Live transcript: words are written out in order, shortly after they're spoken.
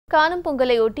காணும்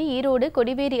பொங்கலையொட்டி ஈரோடு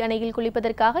கொடிவேரி அணையில்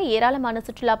குளிப்பதற்காக ஏராளமான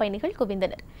சுற்றுலா பயணிகள்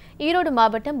குவிந்தனர். ஈரோடு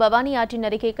மாவட்டம் பவானி ஆற்றின்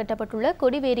அருகே கட்டப்பட்டுள்ள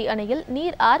கொடிவேரி அணையில்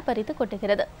நீர் ஆர்ப்பரித்து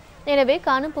கொட்டுகிறது. எனவே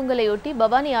காணும் பொங்கலையொட்டி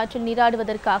பவானி ஆற்றில்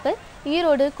நீராடுவதற்காக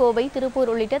ஈரோடு, கோவை,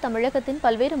 திருப்பூர் உள்ளிட்ட தமிழகத்தின்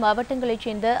பல்வேறு மாவட்டங்களைச்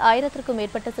சேர்ந்த 1000க்கும்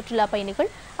மேற்பட்ட சுற்றுலா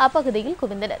பயணிகள் அப்பகுதியில்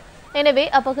குவிந்தனர். எனவே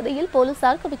அப்பகுதியில்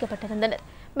போலீசார் குவிக்கப்பட்டிருந்தனர்.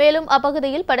 மேலும்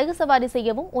அப்பகுதியில் படகு சவாரி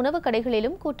செய்யவும் உணவு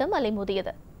கடைகளிலும் கூட்டம்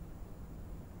அலைமோதியது.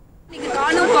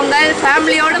 காணும் பொங்கல்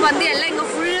ஃபேமிலியோடு வந்து எல்லாம் இங்கே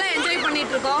ஃபுல்லாக என்ஜாய்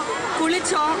பண்ணிட்டு இருக்கோம்.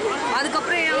 குளிச்சோம்.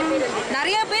 அதுக்கப்புறம்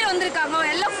நிறைய பேர் வந்திருக்காங்க.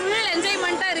 எல்லாம் ஃபுல்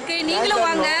என்ஜாய்மெண்ட்டாக இருக்குது. நீங்களும்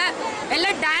வாங்க.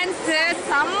 எல்லாம் டான்ஸு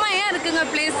செம்மையாக இருக்குங்க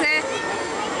பிளேஸு.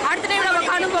 அடுத்த டைம் நம்ம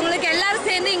காணும் பொங்கலுக்கு எல்லாரும்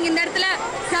சேர்ந்து இங்கே இந்த இடத்துல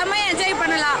செம்மையாக என்ஜாய்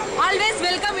பண்ணலாம். ஆல்வேஸ்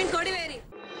வெல்கம் இன் கொடிவேரி.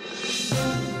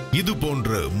 இது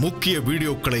போன்ற முக்கிய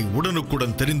வீடியோக்களை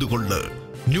உடனுக்குடன் தெரிந்து கொள்ள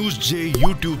NewsJ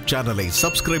யூடியூப் சேனலை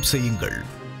சப்ஸ்கிரைப் செய்யுங்கள்.